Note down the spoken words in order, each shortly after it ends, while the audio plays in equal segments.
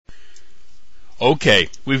Okay,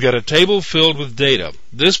 we've got a table filled with data.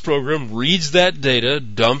 This program reads that data,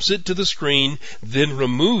 dumps it to the screen, then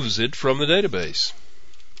removes it from the database.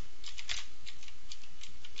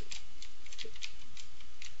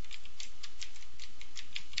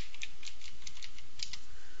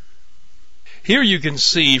 Here you can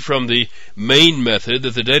see from the main method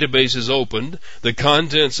that the database is opened, the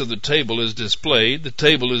contents of the table is displayed, the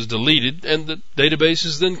table is deleted, and the database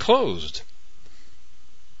is then closed.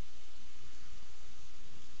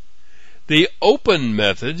 The open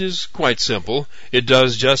method is quite simple. It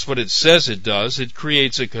does just what it says it does. It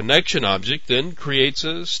creates a connection object, then creates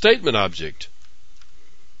a statement object.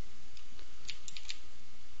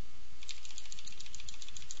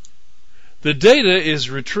 The data is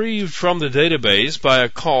retrieved from the database by a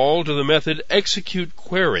call to the method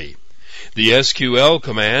executeQuery. The SQL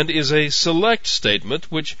command is a select statement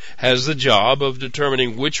which has the job of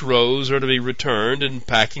determining which rows are to be returned and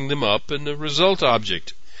packing them up in the result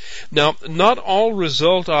object. Now, not all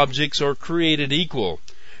result objects are created equal.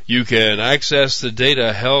 You can access the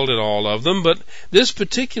data held in all of them, but this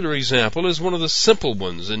particular example is one of the simple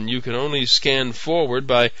ones, and you can only scan forward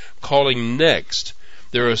by calling next.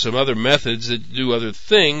 There are some other methods that do other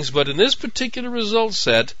things, but in this particular result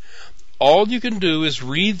set, all you can do is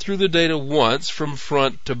read through the data once from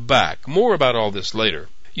front to back. More about all this later.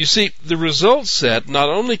 You see, the result set not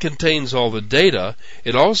only contains all the data,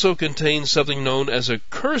 it also contains something known as a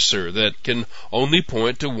cursor that can only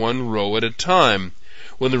point to one row at a time.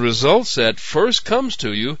 When the result set first comes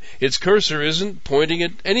to you, its cursor isn't pointing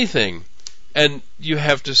at anything, and you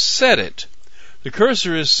have to set it. The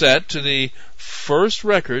cursor is set to the first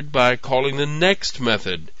record by calling the next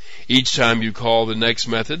method. Each time you call the next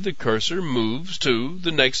method, the cursor moves to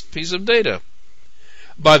the next piece of data.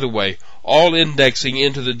 By the way, all indexing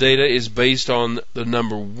into the data is based on the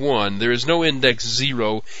number 1. There is no index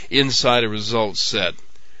 0 inside a result set.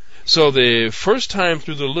 So the first time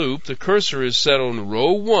through the loop, the cursor is set on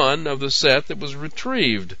row 1 of the set that was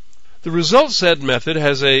retrieved. The result set method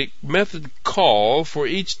has a method call for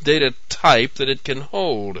each data type that it can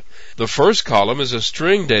hold. The first column is a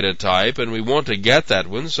string data type, and we want to get that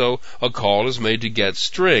one, so a call is made to get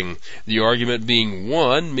string. The argument being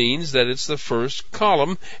 1 means that it's the first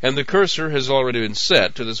column, and the cursor has already been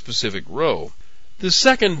set to the specific row. The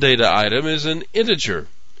second data item is an integer.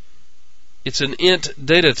 It's an int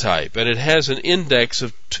data type, and it has an index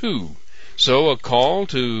of 2. So a call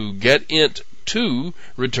to get int 2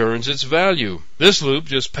 returns its value. This loop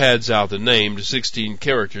just pads out the name to 16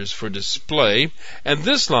 characters for display, and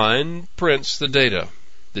this line prints the data.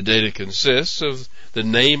 The data consists of the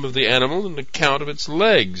name of the animal and the count of its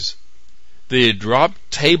legs. The drop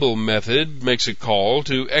table method makes a call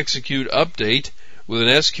to execute update with an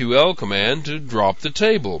SQL command to drop the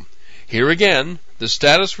table. Here again, the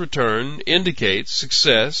status return indicates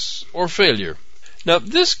success or failure. Now,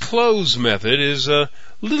 this close method is a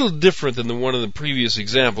little different than the one in the previous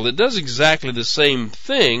example. It does exactly the same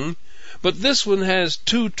thing, but this one has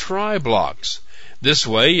 2 try blocks. This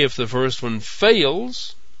way, if the first one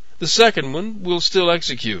fails, the second one will still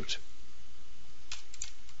execute.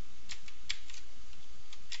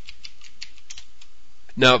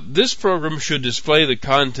 Now, this program should display the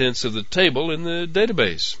contents of the table in the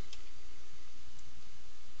database.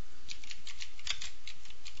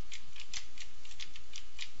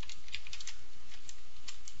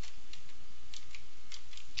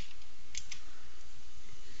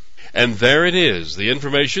 And there it is, the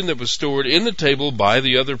information that was stored in the table by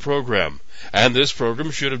the other program. And this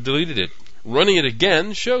program should have deleted it. Running it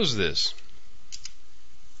again shows this.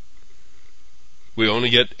 We only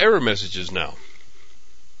get error messages now.